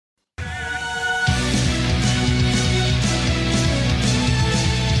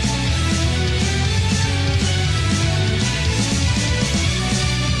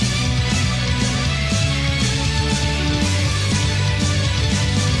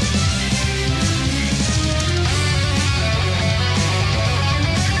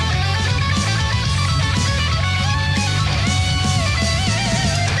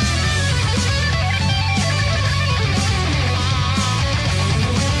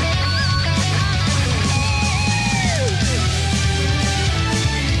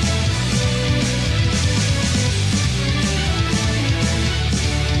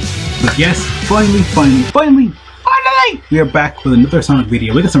Yes, finally, we are back with another Sonic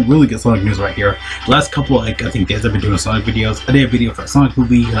video. We got some really good Sonic news right here. The last couple, I think, days I've been doing Sonic videos. I did a video for a Sonic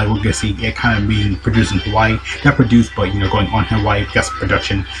movie, we're gonna see it kind of being produced in Hawaii. Not produced, but, going on Hawaii. We got some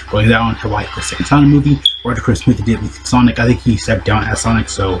production going down on Hawaii for the second Sonic movie. Roger Chris Smith did with Sonic. I think he stepped down as Sonic,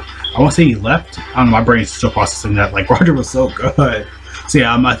 so I won't say he left. I don't know, my brain is still processing that. Like, Roger was so good. So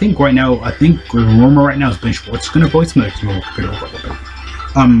yeah, I think right now, the rumor right now is Ben Schwartz gonna voice him.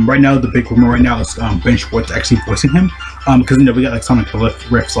 Right now, the big rumor right now is Ben Schwartz actually voicing him. Because we got like Sonic riff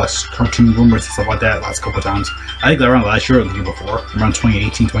 / cartoon rumors and stuff like that last couple of times. I think around last year or the year before, around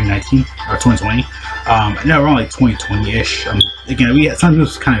 2018, 2019, or 2020. Around like 2020-ish. Again, Sonic news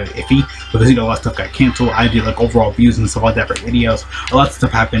was kind of iffy because a lot of stuff got canceled. I did like overall views and stuff like that for videos. A lot of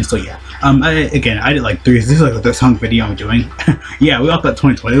stuff happened, so yeah. I did like this is like the third Sonic video I'm doing. Yeah, we all thought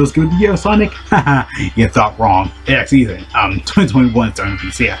 2020 was good year of Sonic. You thought wrong. It actually isn't. 2021 is starting to be.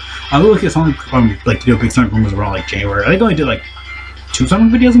 So yeah, we look at Sonic like to do big Sonic rumors around like January. I think I only did like 2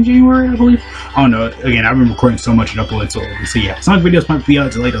 Sonic videos in January, I believe. I don't know. Again, I've been recording so much and uploading so early. So yeah, Sonic videos might be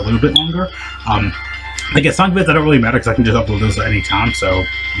delayed a little bit longer. I guess Sonic videos, that don't really matter because I can just upload those at any time. So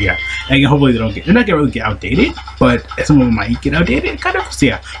yeah, and hopefully they're not gonna really get outdated, but some of them might get outdated, kind of. So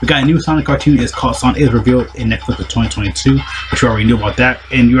yeah, we got a new Sonic cartoon. It's called Sonic. Is revealed in Netflix of 2022, which we already knew about that.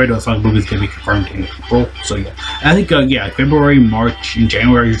 And you already know Sonic movie is gonna be confirmed in April. So yeah, and I think yeah, February, March, and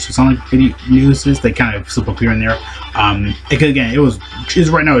January Sonic video news is they kind of slip up here and there. Because again, it's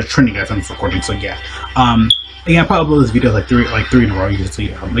right now it's trending as I'm recording. So yeah, yeah, I probably upload this video like three in a row. You can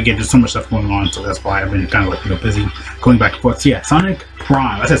see, again, there's so much stuff going on, so that's why I've been kind of like busy going back and forth. So yeah, Sonic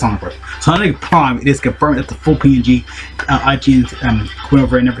Prime. I said Sonic Prime. Sonic Prime. It is confirmed that the full PNG, iTunes, went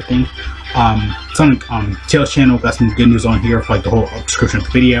over and everything. Sonic Tails channel got some good news on here for like the whole description of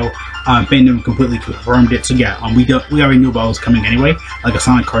the video. Fandom completely confirmed it. So yeah, we already knew about it was coming anyway, like a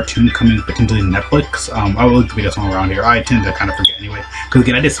Sonic cartoon coming potentially to Netflix. I will link the videos on around here. I tend to kind of forget anyway, because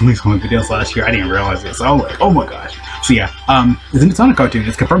again, I did so many Sonic videos last year, I didn't realize it. So I was like, oh my gosh. So yeah, it's a new Sonic cartoon.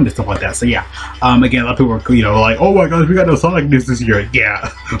 It's confirmed and stuff like that. So yeah, again, a lot of people were like, oh my gosh, we got no Sonic news this year. Yeah,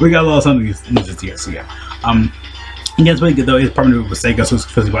 we got a lot of Sonic news this year. So yeah, yeah, it's really good though. It's partnered with Sega, so it's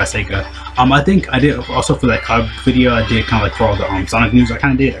physically by Sega. I think I did also for that collab video. I did kind of like for all the Sonic news. I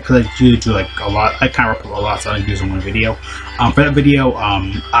kind of did because I usually do like a lot. I kind of report a lot of Sonic news in one video. For that video,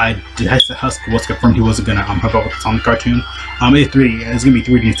 I did Husk was confirmed he wasn't gonna help out with the Sonic cartoon. It's gonna be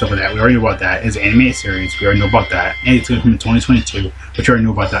 3D and stuff like that. We already knew about that. It's an animated series. We already know about that, and it's gonna come in 2022. Which we already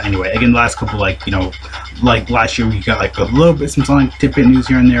knew about that anyway. Again, the last couple like last year we got like a little bit some Sonic tidbit news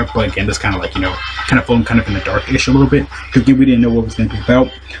here and there, but again, this kind of like kind of flown kind of in the dark-ish a little bit because we didn't know what it was going to be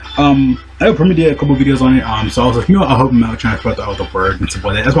about. I probably did a couple videos on it, so I was like, I'll help him out trying to spread the word and stuff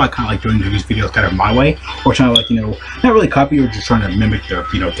like that. That's why I kind of like doing these videos kind of my way, or trying to like not really copy or just trying to mimic their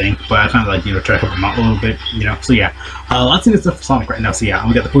thing, but I kind of like try to help them out a little bit, So yeah, lots of good stuff for Sonic right now. So yeah,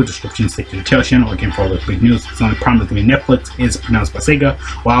 we got the full description, stick to the Tails channel again for all the big news. Sonic Prime is going to be Netflix, is pronounced by Sega.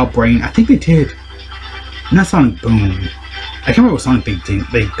 Wild Brain, I think they did, not Sonic Boom. I can't remember what Sonic they did.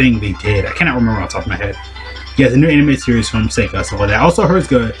 I cannot remember off the top of my head. Yeah, the new animated series from Sega, stuff like that. I also heard it's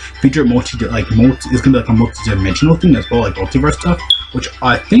gonna feature it's gonna be like a multi-dimensional thing as well, like multiverse stuff. Which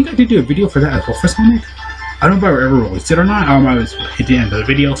I think I did do a video for that as well for Sonic. I don't know if I ever released it or not. I don't know if I was hit the end of the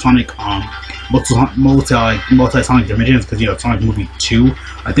video. Sonic multi-Sonic dimensions, because Sonic movie 2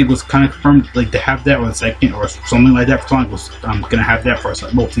 I think was kind of confirmed like to have that, or the second or something like that for Sonic was gonna have that for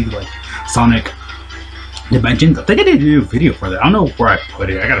Sonic dimensions. I think I did do a video for that. I don't know where I put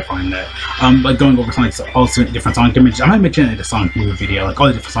it. I gotta find that. Like going over all different Sonic dimensions. I might mention it in the Sonic movie video, like all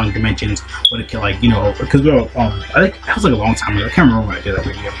the different Sonic dimensions. What it can because we were I think that was like a long time ago. I can't remember when I did that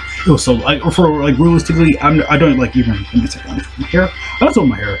video. It was so realistically, I don't here. I don't know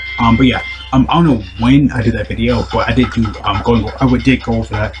my hair. But yeah, I don't know when I did that video, but I did do did go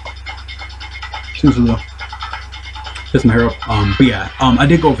over that. Seriously though. Just my hair up. But yeah, I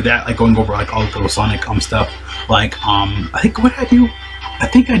did go over that, like going over like all the Sonic stuff. Like I think what did I do? I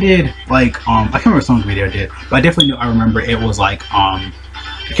think I did like I can't remember what Sonic video I did, but I definitely know I remember it was like I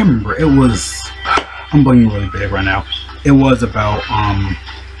can't remember. It was I'm blanking really big right now. It was about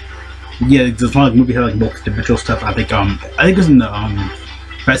yeah, the Sonic movie had like multi-dimensional stuff. I think it was in the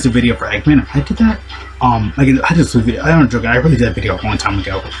best video for Eggman. I did that. I just I don't joke. I really did that video a long time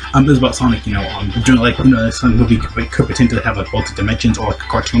ago. It was about Sonic, doing like the Sonic movie could potentially have like multi dimensions or like a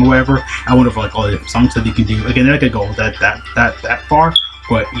cartoon or whatever. I wonder if like all the different songs that you can do. Again, they're not gonna go that far,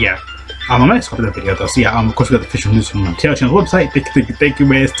 but yeah. I might just cover that video though. So yeah, of course we got the official news from Telltale's website. Thank you,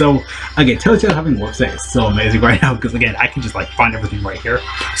 man. So again, Telltale having a website is so amazing right now because again, I can just like find everything right here.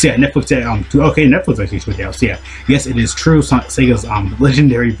 So yeah, Netflix said okay, Netflix actually tweeted out. So yeah, yes, it is true. Sega's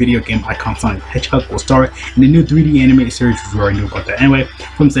legendary video game icon Sonic the Hedgehog will star in the new 3D animated series, which we already knew about that anyway.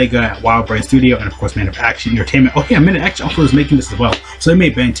 From Sega, WildBrain Studio, and of course Man of Action Entertainment. Oh yeah, Man of Action also is making this as well. So they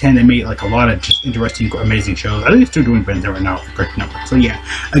made Ben 10. They made like a lot of just interesting, amazing shows. I think they're still doing Ben 10 right now for Cartoon Network. So yeah,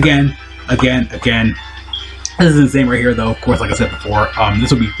 again, this is insane right here though. Of course, like I said before,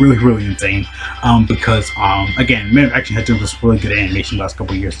 this will be really insane because again, Man of Action had done this really good animation the last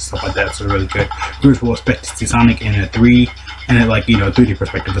couple of years and stuff like that, so really good. Viewers will expect to see Sonic in a 3D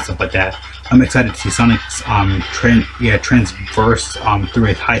perspective and stuff like that. I'm excited to see Sonic's transverse through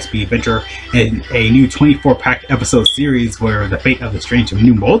a high-speed adventure in a new 24-pack episode series where the fate of the strange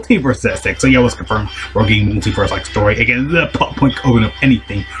new multiverse is at stake. So yeah, let's confirm we're getting multiverse-like story. Again, the plot point open of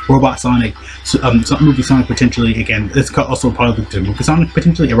anything. Robot Sonic, movie Sonic potentially. Again, this could also probably to movie Sonic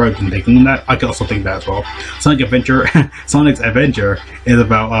potentially. I've already been thinking that. I could also think that as well. Sonic's Adventure is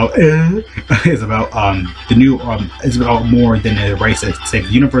about is about more than a race to save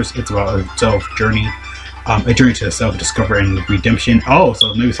the universe. It's about a journey to self-discovery and redemption. Oh,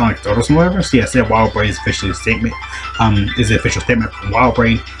 so maybe Sonic's daughter or whatever. So yeah, said WildBrain's official statement is the official statement from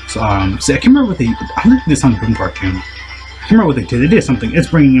WildBrain. So so I can't remember what they. I think they did some Boom cartoon. I can't remember what they did. They did something. It's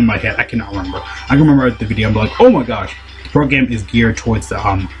bringing in my head. I cannot remember. I can remember the video. I'm like, oh my gosh, the program is geared towards the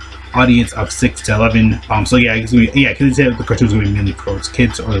audience of 6 to 11. So yeah, it's gonna be, because they said the cartoon's gonna be mainly towards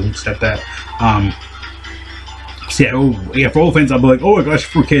kids or at least at that. So yeah, for old fans, I'll be like, oh my gosh,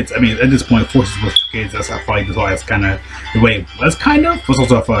 for kids. I mean, at this point, Force is for kids. That's I feel like that's kind of the way it was kind of. But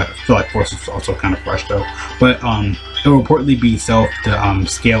also, I feel like Force is also kind of fresh though. But it will reportedly be the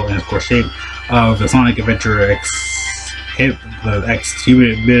scale and of course shape of the Sonic Adventure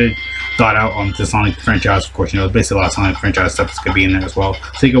thought out the Sonic franchise. Of course, basically a lot of Sonic franchise stuff is gonna be in there as well.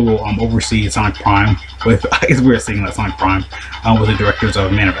 Sega will oversee Sonic Prime with, I guess we're seeing that Sonic Prime with the directors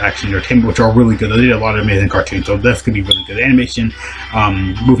of Man of Action Entertainment, which are really good. They did a lot of amazing cartoons, so that's gonna be really good. Animation,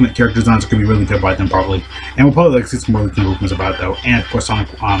 movement, character designs are gonna be really good by them probably, and we'll probably see some really good movements about it though. And of course, Sonic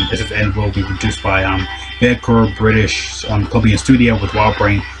this end will be produced by Bedcore British Columbian Studio with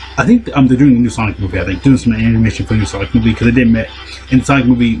WildBrain. I think they're doing a new Sonic movie. I think doing some animation for the new Sonic movie because they did admit in the Sonic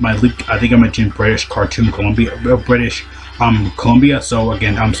movie. I think I mentioned British Cartoon Columbia, Columbia. So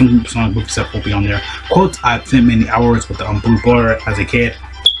again, some Sonic movie stuff will be on there. Quotes: I've spent many hours with the Blue Blur as a kid,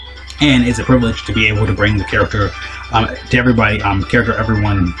 and it's a privilege to be able to bring the character to everybody. Character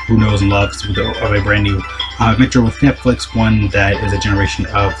everyone who knows and loves of a brand new adventure with Netflix, one that is a generation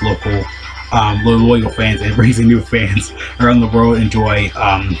of loyal fans and raising new fans around the world enjoy.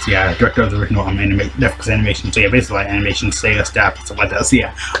 So yeah, director of the original Netflix animation. So yeah, basically like animation, Sega staff and stuff like that. So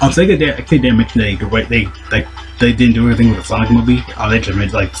yeah, Sega didn't mention they didn't do anything with the Sonic movie. They just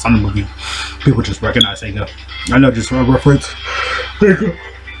made like the Sonic movie. People just recognize Sega. I know, just a reference.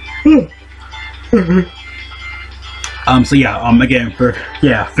 So yeah, again, for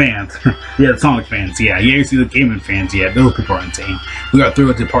fans, the Sonic fans, you see the gaming fans, those people are insane. We are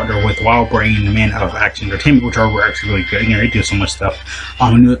thrilled to partner with WildBrain and Man of Action Entertainment, which are actually really good. They do so much stuff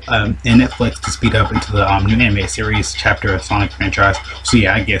and Netflix to speed up into the new anime series chapter of Sonic franchise. So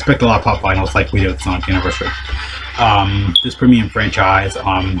yeah, I expect a lot of pop finals like we did with Sonic Anniversary. This premium franchise,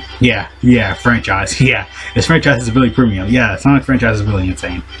 this franchise is really premium. Sonic franchise is really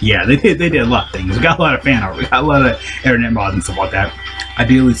insane. They did a lot of things. We got a lot of fan art, we got a lot of internet mods and stuff like that.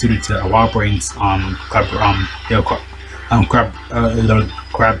 Ideally suited to WildBrain's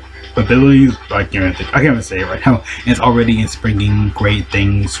crab abilities. I can't even say it right now. And it's already inspiring great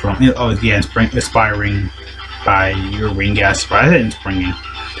things from inspiring by your ring gas, but I said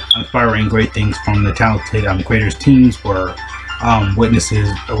inspiring great things from the talented creators teams where witnesses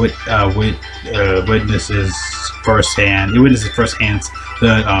firsthand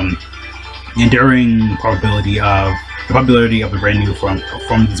the enduring popularity of the brand new from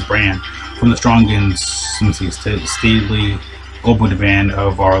this brand, from the strong and steadily global demand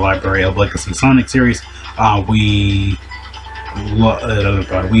of our library of legacy Sonic series. We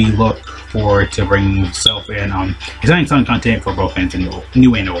look forward to bringing self and exciting Sonic content for both fans and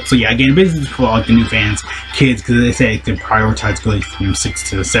new and old. So yeah, again, basically for like the new fans, kids, because they say they prioritize really from 6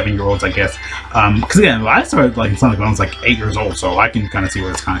 to 7-year-olds, I guess. Because again, I started liking Sonic when I was like 8 years old, so I can kind of see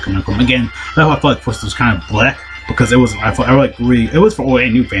where it's kind of coming from. Again, that's why I feel like Force was kind of black. because it wasn't my fault. I like really, it was for old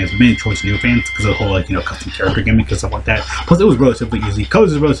and new fans, mainly towards new fans because of the whole like custom character gimmick and stuff like that. Plus it was relatively easy.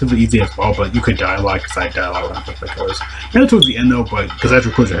 Colors is relatively easy as well, but you could die a lot because I died a lot when I played colors. Mainly towards the end though, but because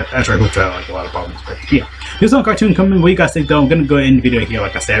Actual Colors had like a lot of problems. But yeah, there's no cartoon coming. What you guys think though? I'm gonna go in the video here.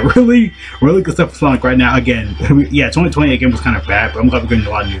 Like I said, really good stuff for Sonic right now. Again, yeah, 2020 again was kind of bad, but I'm glad we're getting a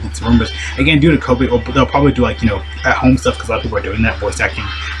lot of new rumors. Again, due to COVID, they'll probably do like at home stuff because a lot of people are doing that, voice acting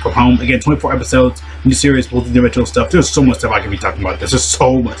from home. Again, 24 episodes, new series, both the original stuff. There's so much stuff I can be talking about. There's just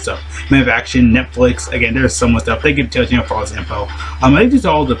so much stuff. Man of Action, Netflix. Again, there's so much stuff. They can tell for all this info. I think these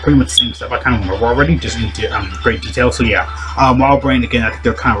are all the pretty much the same stuff I kind of remember already, just in great detail. So yeah, Wild Brain again. I think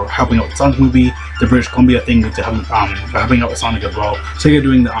they're kind of helping out with the Sonic movie, the British Columbia thing, with helping out with Sonic as well. So you're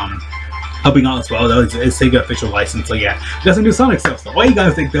doing the helping out as well. That is Sega official license. So yeah, got some new Sonic stuff. So what do you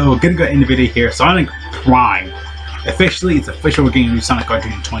guys think though? We're gonna go in the video here. Sonic Prime. Officially, it's official. We're getting a new Sonic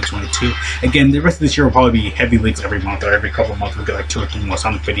cartoon in 2022. Again, the rest of this year will probably be heavy leaks every month or every couple of months. We'll get like 2 or 3 more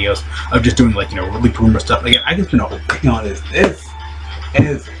Sonic videos of just doing like really rumor stuff. Again, I can spend a whole thing on this. This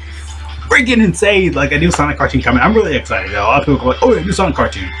is freaking insane. Like a new Sonic cartoon coming. I'm really excited. A lot of people go like, oh, a new Sonic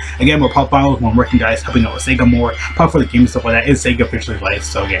cartoon. Again, more pop files, more merchandise, helping out with Sega more. Pop for the game and stuff like that. Is Sega officially live?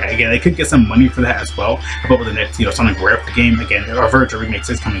 So yeah, again, they could get some money for that as well. But with the next, Sonic Rare game, again, our Virtual Remix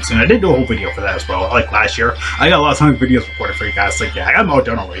is coming soon. I did do a whole video for that as well. Like last year, I got a lot of Sonic videos recorded for you guys. Like yeah, I got them all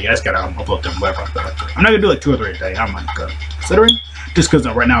done already. You guys gotta upload them, whatever. I'm not gonna do like 2 or 3 a day. I'm like considering. Just because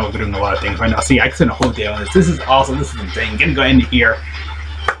right now we're doing a lot of things right now. See, I can spend a whole day on this. This is awesome. This is insane. Gonna go into here.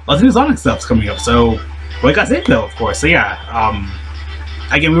 Lots of new Sonic stuff's coming up, so what you guys think though, of course. So yeah,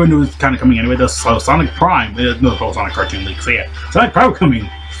 again, we were new kind of coming anyway though, so Sonic Prime, no whole Sonic cartoon leak, so yeah, Sonic Prime coming.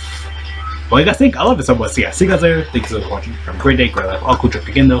 What you guys think? I love it so much. So yeah, see you guys later. Thanks for watching. Have a great day, great life. All cool trip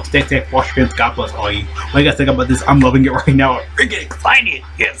again though. Stay safe, wash your hands, God bless all you. What you guys think about this? I'm loving it right now. I'm freaking excited.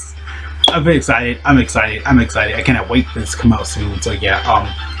 Yes. I'm very excited. I'm excited. I cannot wait for this to come out soon. So yeah,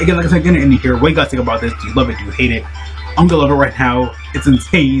 again, like I said, gonna end it here. What you guys think about this? Do you love it? Do you hate it? I'm gonna love it right now. It's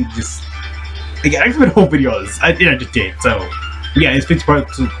insane. Just again, I just made a whole video on this. I just did. So yeah, it's 50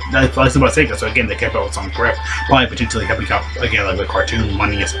 parts. That's about Sega. So again, they kept out with Sonic Ref, probably potentially helping out again like with cartoon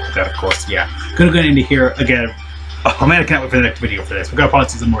money and stuff like that. Of course, yeah. Gonna go into here again. Oh man, I can't wait for the next video for this. We're gonna probably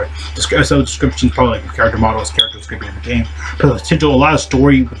see some more descriptions, probably like character models, characters could be in the game, potential a lot of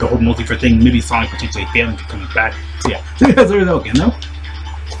story with the whole multiverse thing. Maybe Sonic potentially failing to come back. So yeah, see you guys later though. Again though.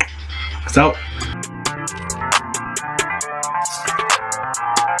 So.